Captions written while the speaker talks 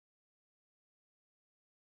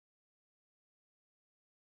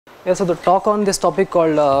Yeah, so the talk on this topic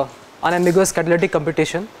called unambiguous catalytic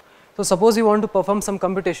computation. So suppose you want to perform some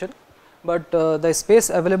computation, but the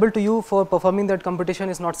space available to you for performing that computation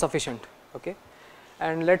is not sufficient, okay?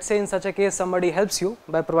 And let's say in such a case somebody helps you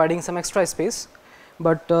by providing some extra space,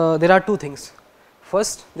 but there are two things.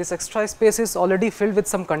 First, this extra space is already filled with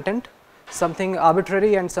some content, something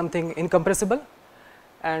arbitrary and something incompressible.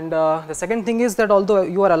 And the second thing is that although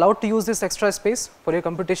you are allowed to use this extra space for your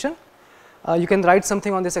computation, you can write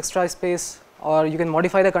something on this extra space or you can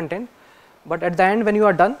modify the content, but at the end when you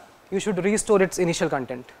are done, you should restore its initial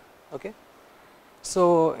content, okay?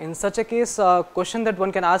 So in such a case, a question that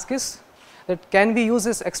one can ask is that can we use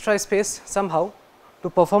this extra space somehow to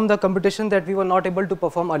perform the computation that we were not able to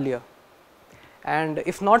perform earlier? And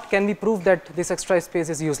if not, can we prove that this extra space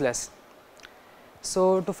is useless?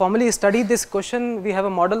 So to formally study this question, we have a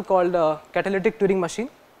model called catalytic Turing machine.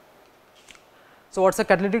 So what's a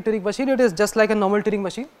catalytic Turing machine? It is just like a normal Turing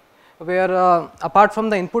machine, where apart from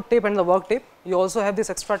the input tape and the work tape, you also have this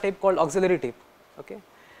extra tape called auxiliary tape, okay?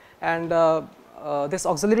 And this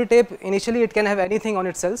auxiliary tape, initially it can have anything on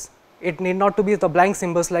its cells. It need not to be the blank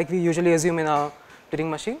symbols like we usually assume in a Turing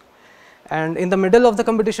machine. And in the middle of the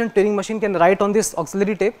computation, Turing machine can write on this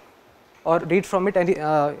auxiliary tape or read from it, and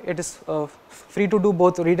it is free to do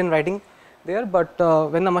both read and writing there, but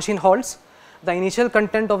when the machine halts, the initial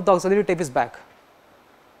content of the auxiliary tape is back,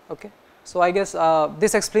 okay? So I guess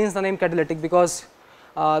this explains the name catalytic, because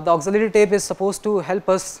the auxiliary tape is supposed to help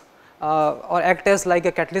us or act as like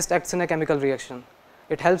a catalyst acts in a chemical reaction.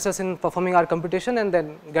 It helps us in performing our computation and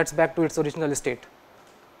then gets back to its original state,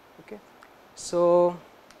 okay? So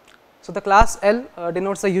the class L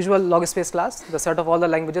denotes the usual log space class, the set of all the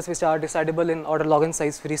languages which are decidable in order log n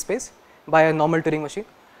size free space by a normal Turing machine.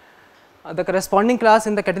 The corresponding class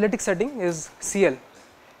in the catalytic setting is CL.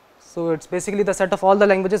 So it's basically the set of all the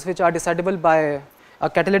languages which are decidable by a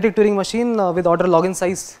catalytic Turing machine with order log n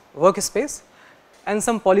size workspace and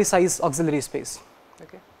some poly size auxiliary space,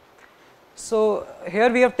 okay? So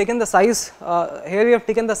here we have taken the size,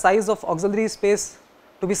 of auxiliary space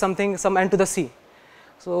to be something, some n to the c.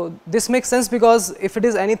 So this makes sense because if it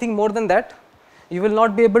is anything more than that, you will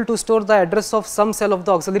not be able to store the address of some cell of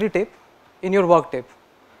the auxiliary tape in your work tape,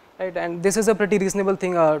 right? And this is a pretty reasonable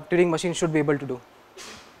thing a Turing machine should be able to do.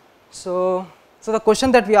 So the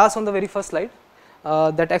question that we asked on the very first slide,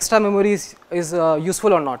 that extra memory is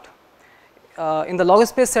useful or not. In the log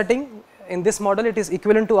space setting, in this model it is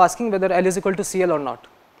equivalent to asking whether L is equal to CL or not.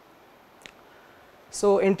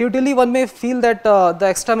 So intuitively one may feel that the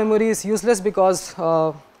extra memory is useless because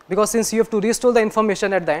since you have to restore the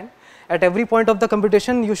information at the end, at every point of the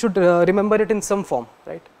computation you should remember it in some form,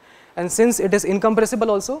 right? And since it is incompressible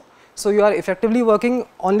also, so you are effectively working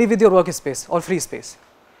only with your workspace or free space.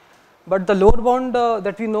 But the lower bound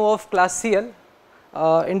that we know of class CL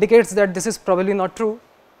indicates that this is probably not true.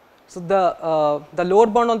 So the lower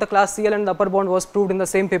bound on the class CL and the upper bound was proved in the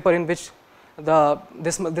same paper in which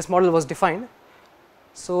this model was defined.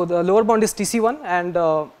 So the lower bound is TC1 and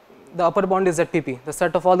the upper bound is ZPP, the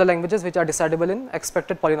set of all the languages which are decidable in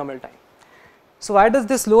expected polynomial time. So why does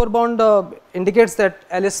this lower bound indicates that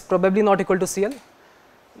L is probably not equal to CL?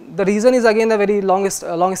 The reason is again a very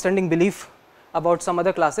long-standing belief about some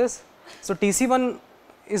other classes. So TC1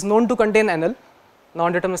 is known to contain NL,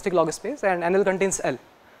 non-deterministic log space, and NL contains L,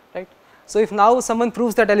 right? So if now someone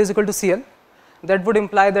proves that L is equal to CL, that would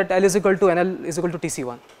imply that L is equal to NL is equal to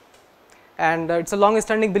TC1. And it's a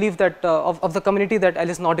long-standing belief that of the community that L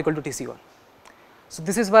is not equal to TC1. So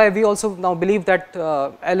this is why we also now believe that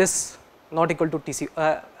L is not equal to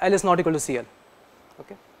CL.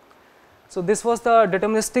 Okay. So this was the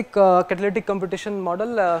deterministic catalytic computation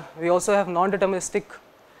model. We also have non-deterministic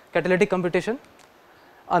catalytic computation.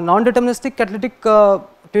 A non-deterministic catalytic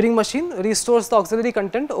Turing machine restores the auxiliary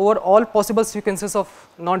content over all possible sequences of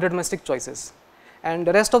non-deterministic choices, and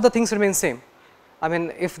the rest of the things remain same. I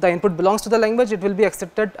mean, if the input belongs to the language, it will be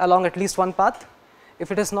accepted along at least one path.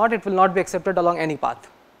 If it is not, it will not be accepted along any path.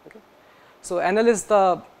 Okay. So NL is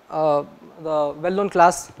the well-known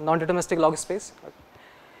class non-deterministic log space. Okay.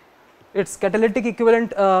 Its catalytic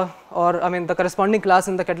equivalent, the corresponding class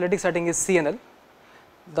in the catalytic setting is CNL,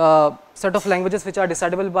 the set of languages which are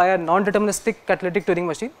decidable by a non-deterministic catalytic Turing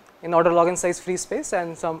machine in order log n size free space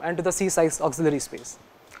and some n to the c size auxiliary space.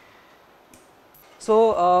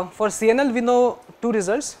 So for CNL we know two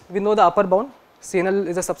results. We know the upper bound. CNL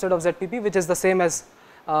is a subset of ZPP, which is the same as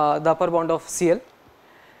the upper bound of CL,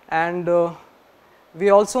 and we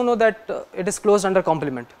also know that it is closed under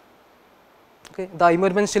complement. Okay, the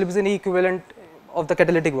Imerman-Shilbziny equivalent of the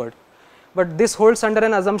catalytic word. But this holds under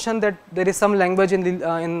an assumption that there is some language in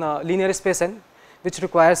linear space n which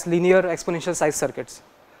requires linear exponential size circuits.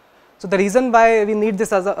 So the reason why we need this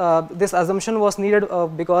this assumption was needed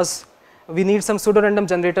because we need some pseudo-random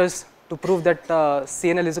generators to prove that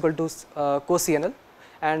CNL is equal to co-CNL,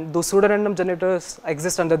 and those pseudo-random generators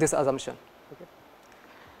exist under this assumption. Okay.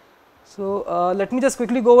 So let me just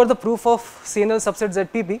quickly go over the proof of CNL subset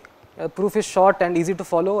ZPP. Proof is short and easy to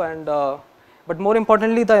follow, and but more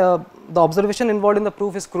importantly, the observation involved in the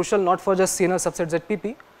proof is crucial, not for just CNL subset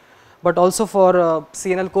ZPP, but also for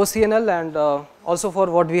CNL co-CNL, and also for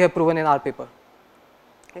what we have proven in our paper.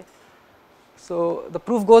 Okay. So the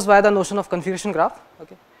proof goes via the notion of configuration graph.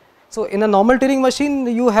 Okay. So in a normal Turing machine,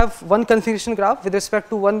 you have one configuration graph with respect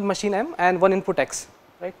to one machine M and one input X,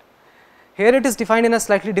 right? Here it is defined in a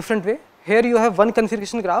slightly different way. Here you have one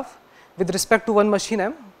configuration graph with respect to one machine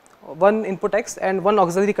M, one input X, and one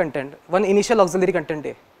auxiliary content, one initial auxiliary content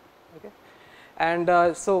A. Okay.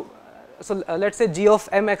 And so let's say G of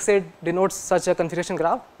MXA denotes such a configuration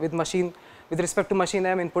graph with respect to machine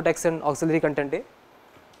M, input X, and auxiliary content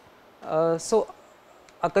A. So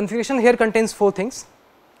a configuration here contains four things.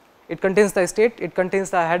 It contains the state, it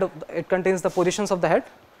contains the head, it contains the positions of the head,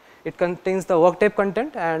 it contains the work tape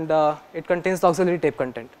content, and it contains the auxiliary tape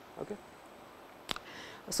content. Okay.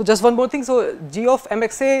 So just one more thing. So G of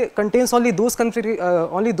MXA contains only those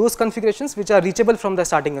configurations which are reachable from the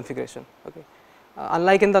starting configuration. Okay.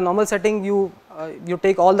 Unlike in the normal setting, you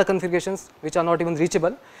take all the configurations which are not even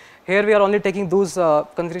reachable. Here we are only taking those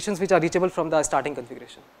configurations which are reachable from the starting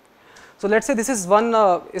configuration. So let's say this is one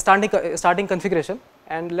starting configuration,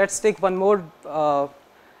 and let's take one more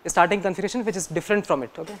starting configuration which is different from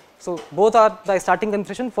it. Okay. So both are the starting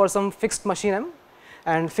configuration for some fixed machine M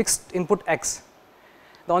and fixed input X.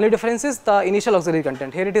 The only difference is the initial auxiliary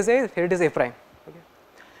content. Here it is A, here it is A prime. Okay.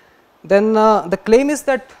 Then the claim is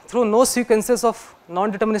that through no sequences of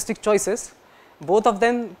non-deterministic choices, both of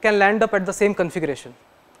them can land up at the same configuration.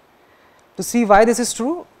 To see why this is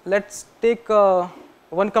true, let's take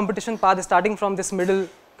one computation path starting from this middle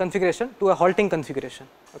configuration to a halting configuration.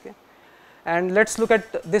 Okay. And let's look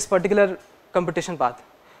at this particular computation path.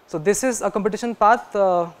 So this is a computation path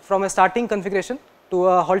from a starting configuration to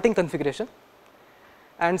a halting configuration.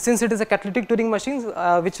 And since it is a catalytic Turing machine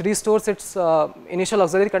which restores its initial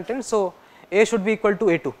auxiliary content, so A should be equal to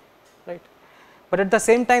A2, right? But at the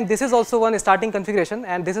same time, this is also one starting configuration,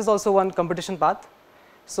 and this is also one computation path.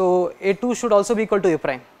 So A2 should also be equal to A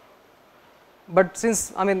prime. But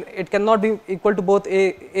since it cannot be equal to both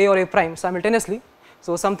A or A prime simultaneously,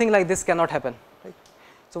 so something like this cannot happen. Right?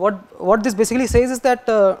 So what this basically says is that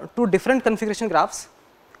two different configuration graphs.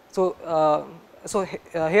 So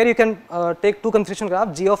here you can take two configuration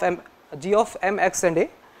graphs, G of Mx and A,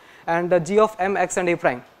 and G of Mx and A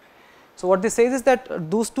prime. So what this says is that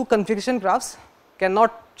those two configuration graphs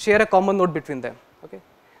cannot share a common node between them. Okay,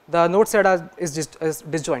 the node set is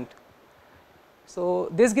disjoint. So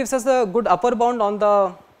this gives us a good upper bound on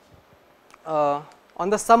the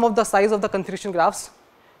sum of the size of the configuration graphs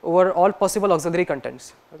over all possible auxiliary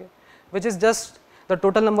contents. Okay, which is just the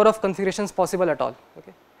total number of configurations possible at all.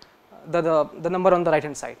 Okay. The number on the right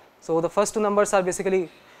hand side. So the first two numbers are basically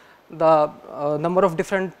the number of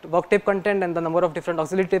different work tape content and the number of different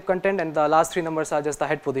auxiliary tape content, and the last three numbers are just the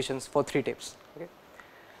head positions for three tapes. Okay.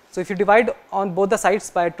 So if you divide on both the sides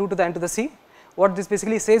by 2 to the n to the c, what this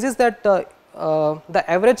basically says is that the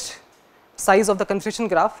average size of the configuration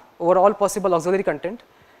graph over all possible auxiliary content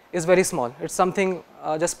is very small. It's something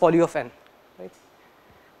just poly of n. Right.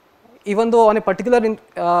 Even though on a particular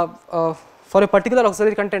for a particular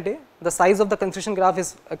auxiliary content A, the size of the configuration graph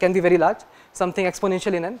can be very large, something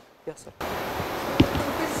exponential in n. Yes, sir.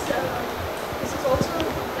 This is also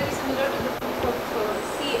very similar to the proof of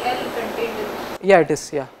CL contained in. Yeah, it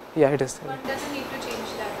is. Yeah, it is. One doesn't need to change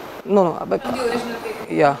that. No, but from the original paper.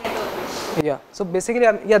 Yeah. So basically,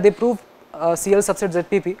 yeah, they prove CL subset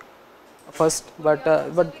ZPP first, but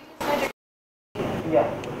yeah.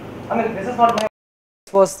 This is not my.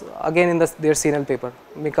 Was again in their CNL paper.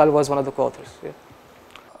 Mikal was one of the co-authors. Yeah.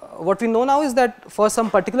 What we know now is that for some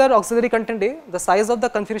particular auxiliary content A, the size of the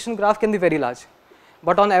configuration graph can be very large,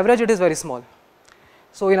 but on average it is very small.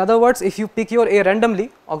 So in other words, if you pick your A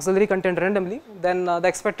randomly, auxiliary content randomly, then the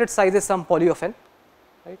expected size is some poly of n,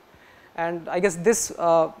 right? And I guess this,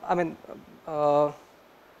 so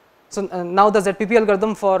now the ZPP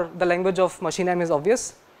algorithm for the language of machine M is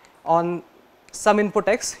obvious. On some input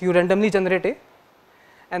X, you randomly generate A,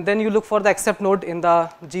 and then you look for the accept node in the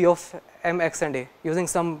G of M, X and A using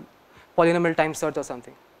some polynomial time search or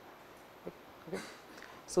something. Okay.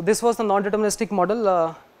 So this was the non-deterministic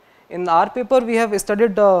model. In our paper, we have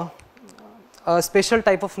studied a special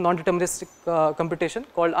type of non-deterministic computation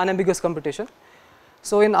called unambiguous computation.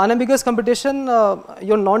 So in unambiguous computation,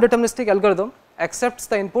 your non-deterministic algorithm accepts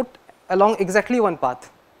the input along exactly one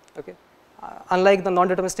path. Okay. Unlike the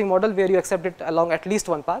non-deterministic model where you accept it along at least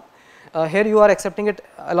one path, here you are accepting it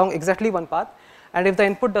along exactly one path, and if the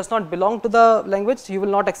input does not belong to the language, you will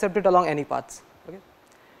not accept it along any paths. Okay.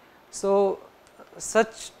 So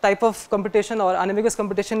such type of computation or unambiguous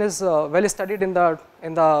computation is well studied in the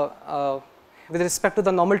with respect to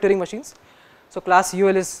the normal Turing machines. So class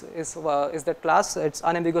UL is that class. It's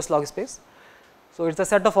unambiguous log space. So it's a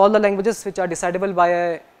set of all the languages which are decidable by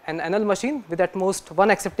an NL machine with at most one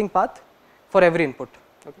accepting path for every input.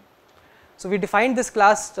 Okay. So we defined this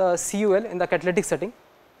class CUL in the catalytic setting,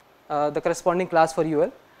 the corresponding class for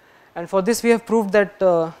UL, and for this we have proved that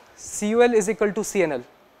CUL is equal to CNL,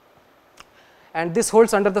 and this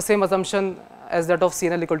holds under the same assumption as that of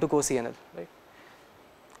CNL equal to co-CNL. Right.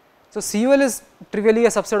 So CUL is trivially a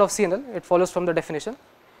subset of CNL. It follows from the definition.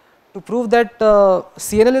 To prove that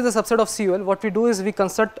CNL is a subset of CUL, what we do is we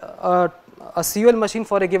construct a CUL machine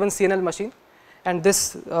for a given CNL machine, and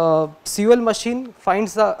this CUL machine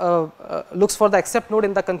finds the looks for the accept node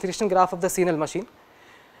in the configuration graph of the CNL machine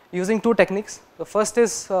using two techniques. The first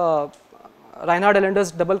is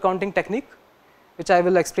Reinhard-Ellender's double counting technique, which I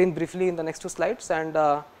will explain briefly in the next two slides,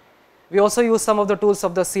 and we also use some of the tools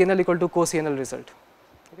of the CNL equal to co-CNL result.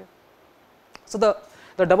 Okay. So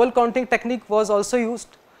the double counting technique was also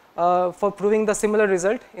used for proving the similar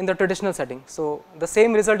result in the traditional setting. So the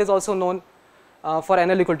same result is also known for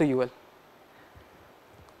NL equal to UL.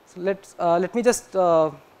 So let me just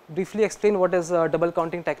briefly explain what is double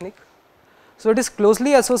counting technique. So it is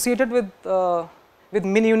closely associated with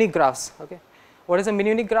min-unique graphs. Okay. What is a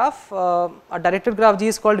min-unique graph? A directed graph G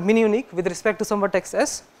is called min-unique with respect to some vertex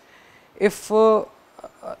S if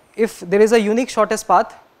there is a unique shortest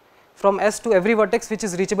path from S to every vertex which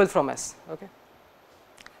is reachable from S. Okay.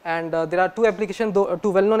 And there are two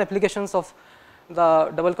well-known applications of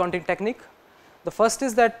the double counting technique. The first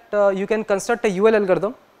is that you can construct a UL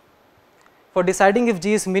algorithm for deciding if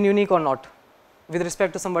G is min-unique or not with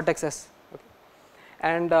respect to some vertex S. Okay.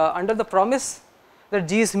 And under the promise that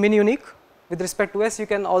G is min-unique with respect to S, you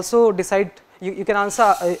can also decide. You can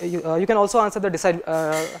also answer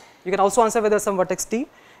whether some vertex T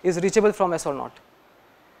is reachable from S or not.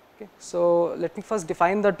 Okay. So let me first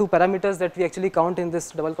define the two parameters that we actually count in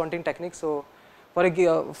this double counting technique. So for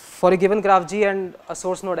a given graph G and a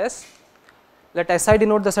source node S, let Si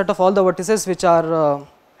denote the set of all the vertices which are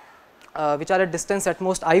at distance at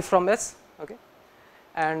most I from S. Okay.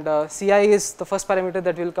 And Ci is the first parameter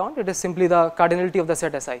that we will count. It is simply the cardinality of the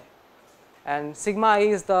set Si, and sigma I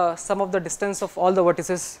is the sum of the distance of all the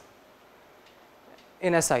vertices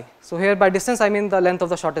in Si. So here by distance I mean the length of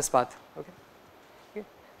the shortest path. Okay. Okay.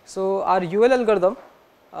 So our UL algorithm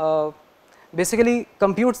basically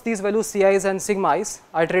computes these values Ci's and sigma i's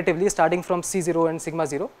iteratively starting from C0 and sigma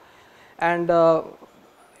 0, and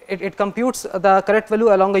it computes the correct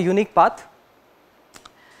value along a unique path.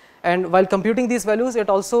 And while computing these values, it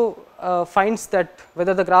also finds that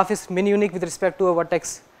whether the graph is min-unique with respect to a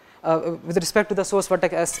vertex, with respect to the source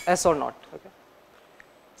vertex S or not. Okay.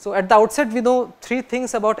 So at the outset, we know three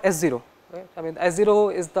things about S0. Right? I mean,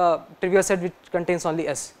 S0 is the trivial set which contains only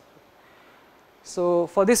S. So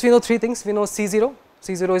for this, we know three things. We know C0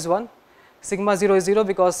 is 1, sigma 0 is 0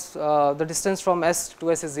 because the distance from S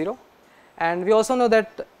to S is 0, and we also know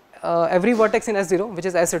that every vertex in S0, which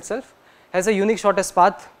is S itself, has a unique shortest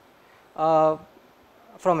path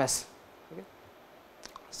from S. Okay.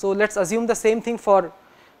 So let's assume the same thing for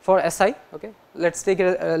Si. Okay. Let's take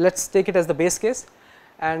it as the base case,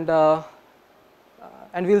 and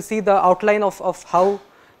we'll see the outline of how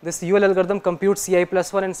this UL algorithm computes Ci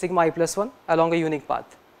plus 1 and sigma I plus 1 along a unique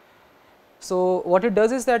path. So what it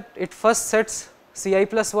does is that it first sets Ci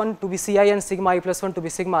plus 1 to be Ci and sigma I plus 1 to be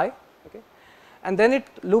sigma I. Okay. And then it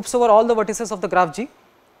loops over all the vertices of the graph G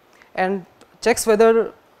and checks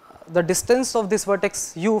whether the distance of this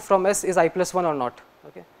vertex u from S is I plus 1 or not.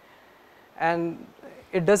 Okay. And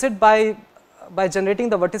it does it by generating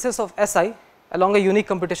the vertices of Si along a unique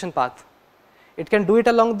computation path. It can do it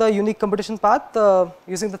along the unique computation path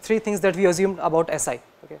using the three things that we assumed about Si.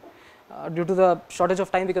 Okay. Due to the shortage of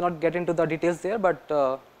time, we cannot get into the details there, but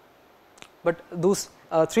those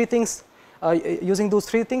three things, using those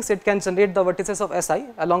three things, it can generate the vertices of Si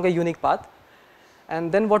along a unique path.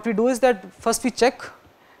 And then what we do is that first we check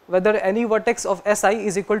whether any vertex of Si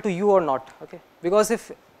is equal to u or not. Okay. Because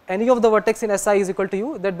if any of the vertex in Si is equal to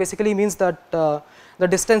u, that basically means that the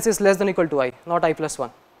distance is less than or equal to I, not I plus 1.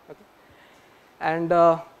 Okay. And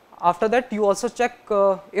after that, you also check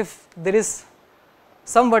if there is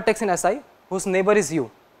some vertex in Si whose neighbor is u.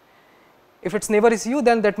 If its neighbor is u,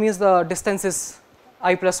 then that means the distance is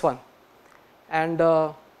I plus 1. And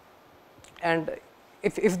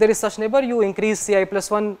if there is such neighbor, you increase Ci plus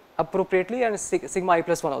 1 appropriately and sigma I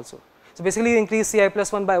plus 1 also. So basically you increase Ci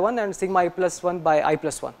plus 1 by 1 and sigma I plus 1 by I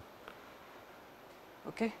plus 1.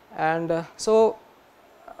 Okay, and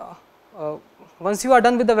once you are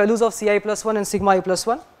done with the values of Ci plus 1 and sigma I plus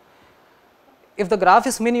 1, if the graph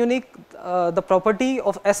is min unique, the property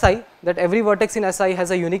of Si, that every vertex in Si has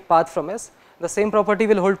a unique path from S, the same property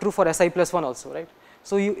will hold true for Si plus 1 also, right.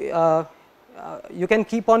 So you can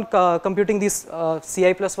keep on computing these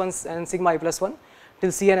Ci plus 1 and sigma I plus 1 till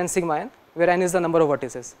Cn and sigma n, where n is the number of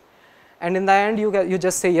vertices, and in the end you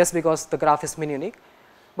just say yes because the graph is min unique.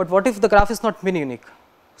 But what if the graph is not min unique?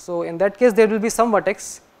 So in that case there will be some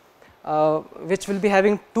vertex which will be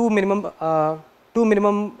having two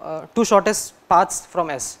shortest paths from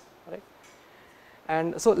S, right.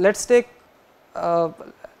 And so let's take a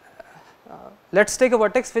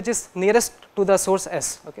vertex which is nearest to the source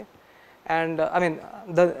S, okay, and I mean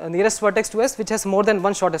the nearest vertex to S which has more than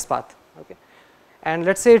one shortest path, okay, and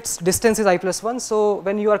let's say its distance is I plus 1. So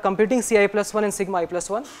when you are computing Ci plus 1 and sigma I plus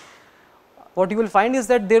 1, what you will find is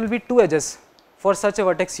that there will be two edges for such a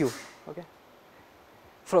vertex U, okay,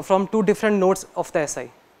 from two different nodes of the Si.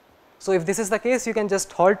 So if this is the case, you can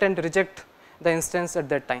just halt and reject the instance at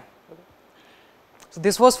that time. Okay. So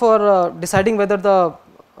this was for deciding whether the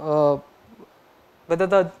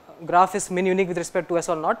graph is min unique with respect to S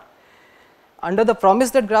or not. Under the promise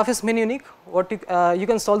that graph is min unique, what you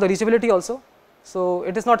can solve the reachability also. So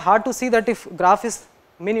it is not hard to see that if graph is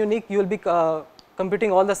min unique, you will be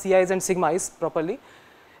computing all the Ci's and sigma I's properly,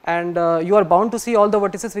 and you are bound to see all the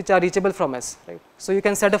vertices which are reachable from S, right. So you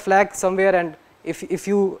can set a flag somewhere, and if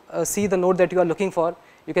you see the node that you are looking for,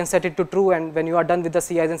 you can set it to true, and when you are done with the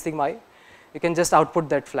Ci's and sigma I, you can just output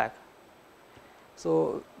that flag.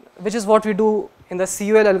 So which is what we do in the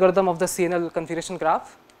CUL algorithm of the CNL configuration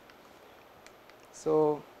graph.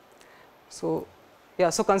 So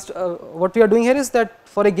what we are doing here is that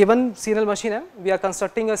for a given CNL machine M, we are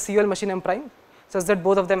constructing a CUL machine M prime such that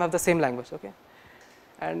both of them have the same language, okay.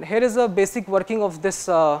 And here is a basic working of this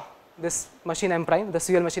this machine M prime, the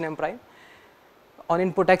CUL machine M prime, on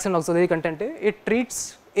input X and auxiliary content A. It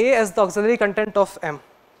treats A as the auxiliary content of M,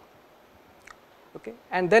 okay,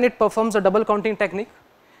 and then it performs a double counting technique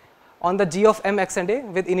on the G of M, X and A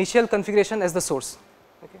with initial configuration as the source,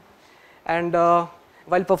 okay. And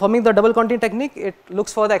while performing the double counting technique, it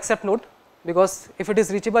looks for the accept node, because if it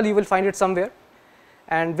is reachable you will find it somewhere,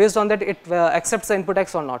 and based on that it accepts the input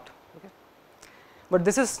X or not, okay. But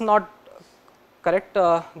this is not correct.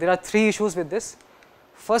 There are three issues with this.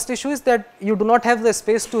 First issue is that you do not have the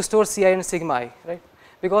space to store Ci and sigma I, right,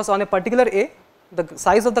 because on a particular A, the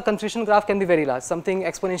size of the configuration graph can be very large, something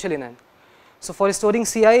exponential in n. So for storing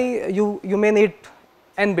Ci, you may need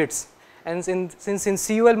n bits, and since in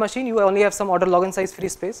CUL machine you only have some order log n size free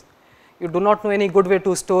space, you do not know any good way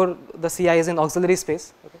to store the Ci's in auxiliary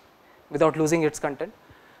space, okay, without losing its content.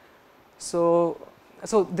 So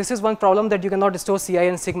this is one problem, that you cannot store Ci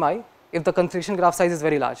and sigma I if the configuration graph size is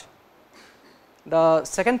very large. The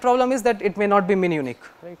second problem is that it may not be min unique,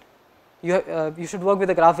 right. You should work with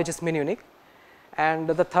a graph which is min unique. And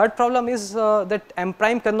the third problem is that M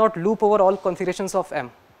prime cannot loop over all configurations of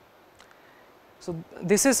M. So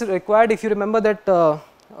this is required. If you remember that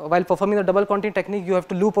while performing the double counting technique, you have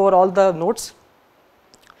to loop over all the nodes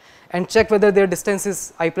and check whether their distance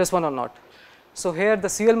is I plus 1 or not. So here the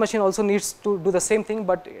CUL machine also needs to do the same thing,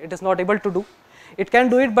 but it is not able to do. It can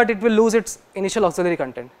do it, but it will lose its initial auxiliary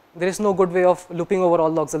content. There is no good way of looping over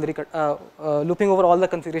all the looping over all the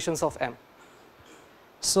configurations of M.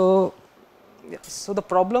 So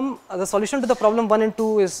the solution to the problem 1 and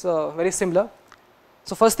 2 is very similar.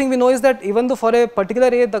 So first thing we know is that even though for a particular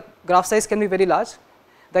A the graph size can be very large,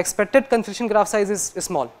 the expected configuration graph size is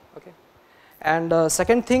small, okay. And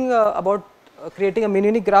second thing about creating a min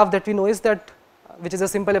unique graph that we know is that, which is a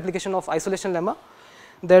simple application of isolation lemma,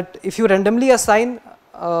 that if you randomly assign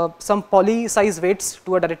some poly size weights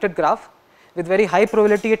to a directed graph, with very high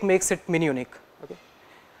probability it makes it min unique, okay.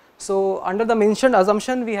 So under the mentioned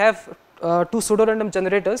assumption, we have two pseudo random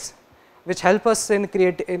generators which help us in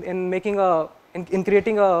creating a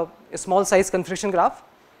small size configuration graph,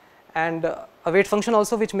 and a weight function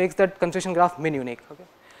also which makes that configuration graph min unique, okay.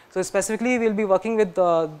 So specifically we will be working with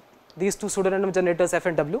these two pseudo random generators F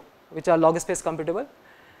and W, which are log space computable.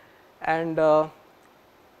 And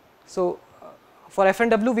so for F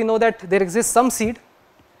and W we know that there exists some seed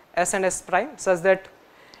S and S prime such that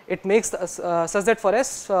it makes such that for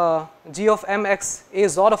S G of M X A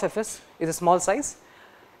XOR of Fs is a small size,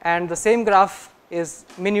 and the same graph is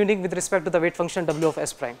min unique with respect to the weight function W of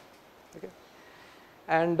S prime, okay.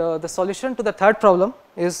 And the solution to the third problem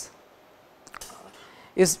is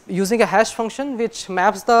is using a hash function which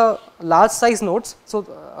maps the large size nodes.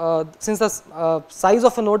 So, since the size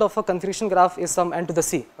of a node of a configuration graph is some n to the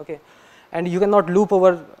c, okay, and you cannot loop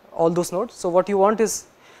over all those nodes. So, what you want is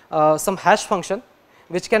some hash function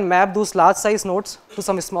which can map those large size nodes to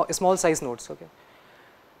some small size nodes. Okay.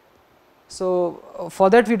 So, for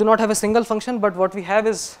that we do not have a single function, but what we have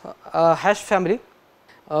is a hash family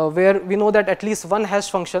where we know that at least one hash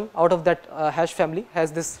function out of that hash family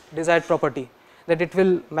has this desired property, that it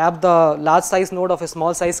will map the large size node of a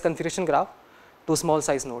small size configuration graph to small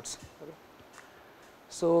size nodes. Okay.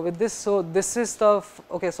 So, with this, so this is the,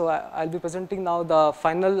 okay, so I will be presenting now the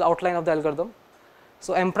final outline of the algorithm.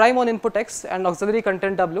 So, m prime on input x and auxiliary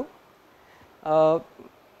content w,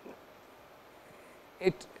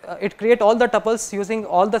 it create all the tuples using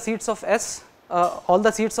all the seeds of s, all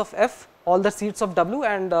the seeds of f, all the seeds of w,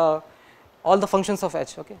 and all the functions of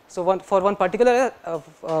h. Okay. So, for one particular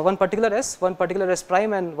s, one particular s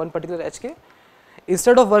prime, and one particular hk,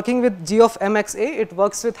 instead of working with g of mxa, it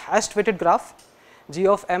works with hashed weighted graph g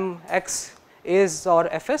of mx is or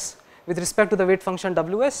fs with respect to the weight function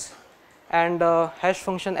ws and hash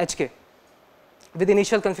function hk with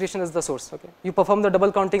initial configuration as the source. Okay. You perform the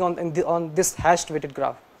double counting on this hashed weighted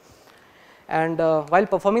graph, and while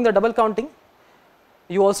performing the double counting,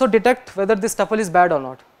 you also detect whether this tuple is bad or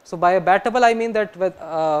not. So, by a bad tuple I mean that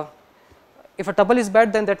if a tuple is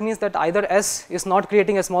bad, then that means that either S is not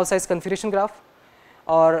creating a small size configuration graph,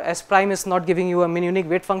 or S prime is not giving you a min unique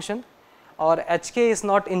weight function, or HK is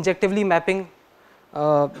not injectively mapping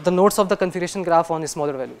the nodes of the configuration graph on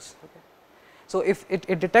smaller values. Okay. So, if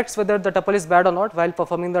it detects whether the tuple is bad or not while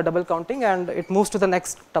performing the double counting, and it moves to the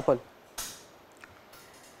next tuple,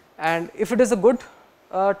 and if it is a good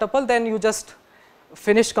tuple, then you just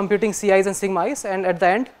finish computing Ci's and sigma i's, and at the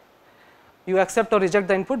end you accept or reject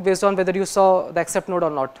the input based on whether you saw the accept node or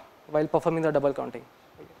not while performing the double counting.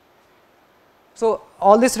 Okay. So,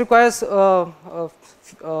 all this requires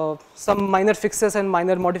some minor fixes and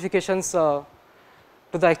minor modifications to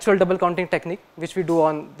the actual double counting technique, which we do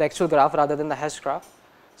on the actual graph rather than the hash graph.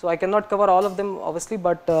 So, I cannot cover all of them obviously,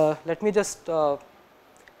 but let me just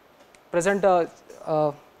present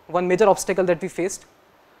one major obstacle that we faced.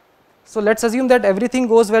 So, let us assume that everything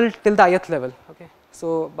goes well till the ith level. Okay.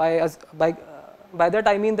 So, by that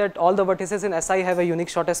I mean that all the vertices in Si have a unique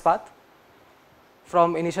shortest path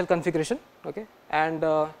from initial configuration, okay, and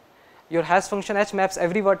your hash function h maps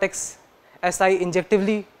every vertex Si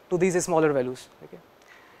injectively to these smaller values. Okay.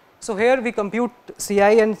 So, here we compute Ci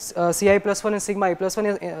and Ci plus 1 and sigma I plus 1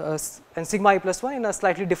 and sigma I plus 1 in a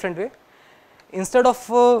slightly different way. Instead of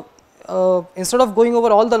going over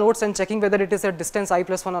all the nodes and checking whether it is at distance I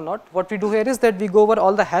plus 1 or not, what we do here is that we go over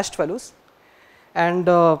all the hashed values, and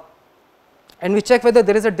we check whether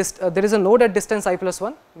there is a node at distance I plus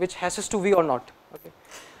 1 which hashes to V or not. Okay.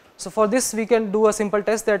 So, for this we can do a simple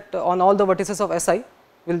test that on all the vertices of Si,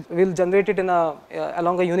 we'll generate it in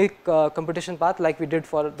along a unique computation path like we did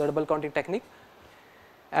for the double counting technique,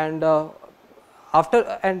 and while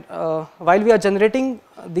we are generating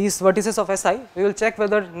these vertices of Si, we will check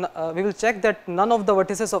that none of the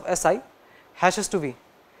vertices of Si hashes to V,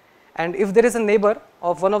 and if there is a neighbor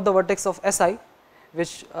of one of the vertex of Si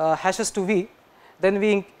which hashes to V, then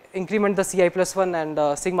we increment the Ci plus 1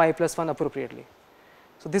 and sigma I plus 1 appropriately.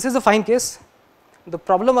 So, this is a fine case. The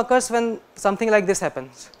problem occurs when something like this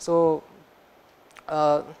happens. So,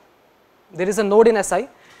 there is a node in Si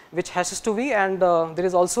which hashes to V, and there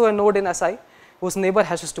is also a node in Si whose neighbor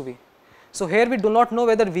hashes to V. So, here we do not know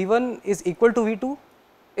whether V1 is equal to V2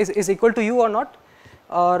 is equal to U or not,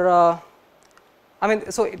 or I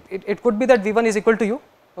mean, so it could be that V1 is equal to U,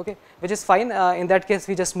 okay, which is fine. In that case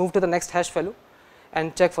we just move to the next hash value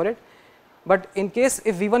and check for it. But in case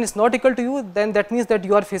if V1 is not equal to U, then that means that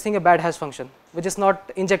you are facing a bad hash function which is not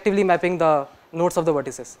injectively mapping the nodes of the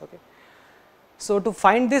vertices. Okay. So, to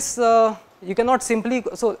find this you cannot simply,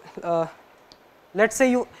 so let us say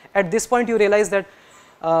you at this point you realize that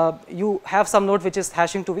you have some node which is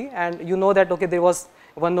hashing to V, and you know that okay, there was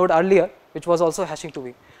one node earlier which was also hashing to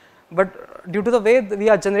V. But due to the way we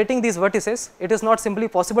are generating these vertices, it is not simply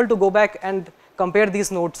possible to go back and compare these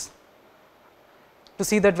nodes to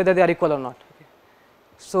see that whether they are equal or not. Okay.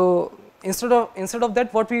 So, instead of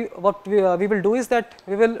that, what we will do is that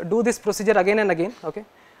we will do this procedure again and again. Okay.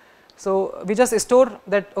 So, we just store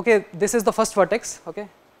that okay, this is the first vertex, okay,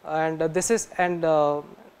 and this is, and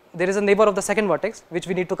there is a neighbor of the second vertex which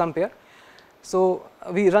we need to compare. So,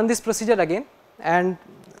 we run this procedure again, and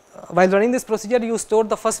while running this procedure you store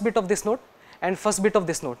the first bit of this node and first bit of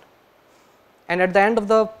this node, and at the end of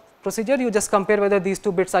the procedure you just compare whether these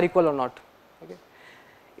two bits are equal or not. Okay.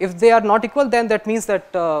 If they are not equal, then that means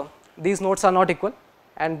that these nodes are not equal,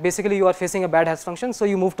 and basically you are facing a bad hash function, so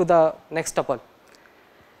you move to the next tuple.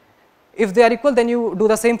 If they are equal, then you do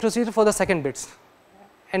the same procedure for the second bits,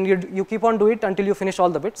 and you keep on doing it until you finish all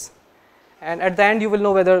the bits, and at the end you will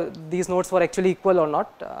know whether these nodes were actually equal or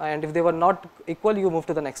not, and if they were not equal, you move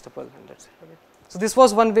to the next tuple, and that's it. Okay. So this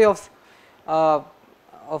was one way of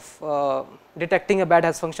detecting a bad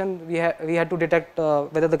hash function. We had to detect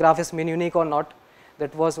whether the graph is mean unique or not.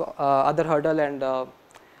 That was other hurdle, and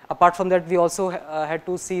apart from that, we also had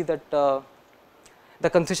to see that the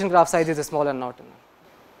confusion graph size is small or not.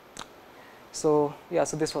 So yeah,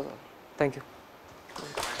 so this was all. Thank you.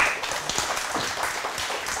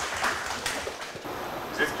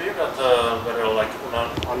 Is it clear that whether like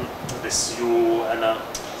on this U and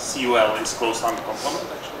CUL is closed under complement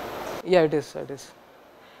actually? Yeah, it is. It is.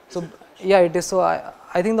 So yeah, it is. So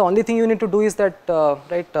I think the only thing you need to do is that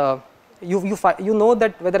you know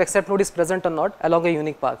that whether accept node is present or not along a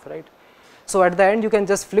unique path, right? So at the end you can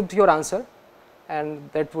just flip your answer, and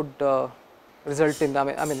that would result in, I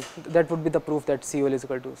mean that would be the proof that CUL is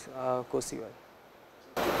equal to co-CUL.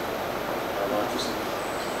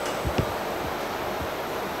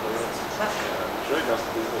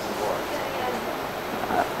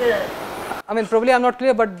 I mean, probably I'm not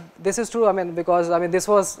clear, but this is true. I mean, because I mean this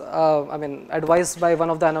was advised by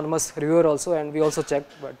one of the anonymous reviewer also, and we also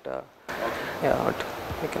checked. But yeah, but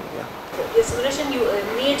we can, yeah. The simulation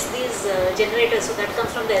needs these generators, so that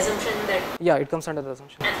comes from the assumption that. Yeah, it comes under the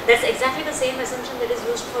assumption. And that's exactly the same assumption that is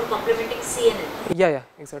used for complementing CNN. Yeah,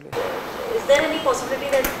 exactly. Is there any possibility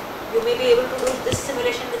that you may be able to do this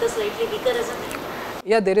simulation with a slightly weaker assumption?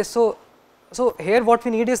 Yeah, there is. So here what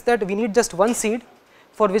we need is that we need just one seed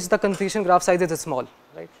for which the confusion graph size is small,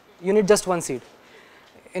 right? You need just one seed.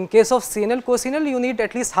 In case of CNL, co-CNL, you need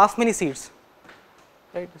at least half many seeds,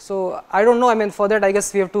 right? So I don't know. I mean, for that, I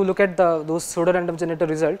guess we have to look at those pseudo random generator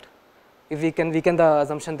result, if we can weaken the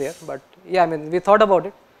assumption there. But yeah, I mean, we thought about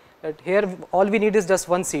it. That here all we need is just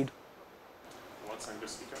one seed. Thank you.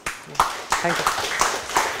 Thank you.